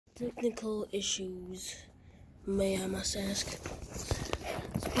technical issues, may I must ask.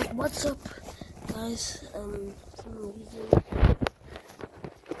 But what's up, guys? For some reason,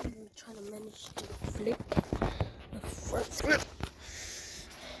 I'm trying to manage to flip the front flip.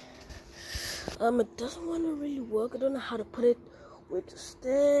 It doesn't want to really work. I don't know how to put it with the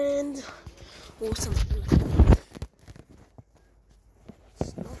stand or something like that.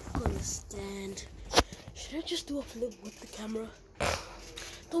 It's not gonna stand. Should I just do a flip with the camera?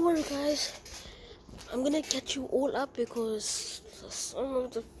 Don't worry, guys. I'm gonna get you all up because some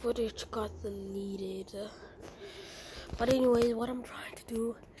of the footage got deleted. But anyways, what I'm trying to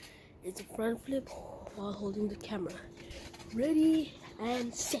do is a front flip while holding the camera. Ready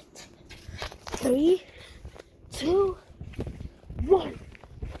and set. 3, 2, 1.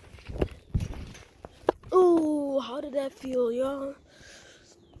 Oh, how did that feel, y'all?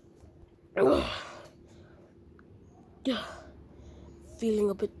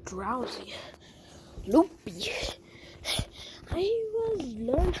 Feeling a bit drowsy, loopy. I was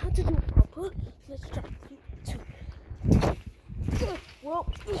learn how to do it proper. Let's try 3, 2. Whoa.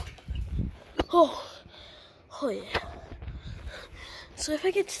 Oh yeah. So if I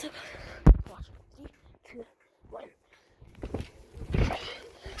get stuck, watch. 3, 2, 1.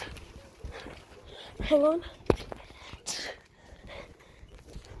 Hang on.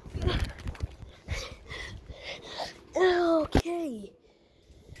 Okay.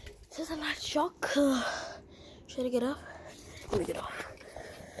 This is a light shock. Should I get up? Let me get off.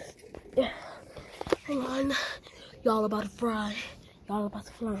 Yeah. Hang on. Y'all about to fry. Y'all about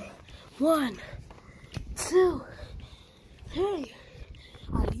to fly. 1, 2, 3.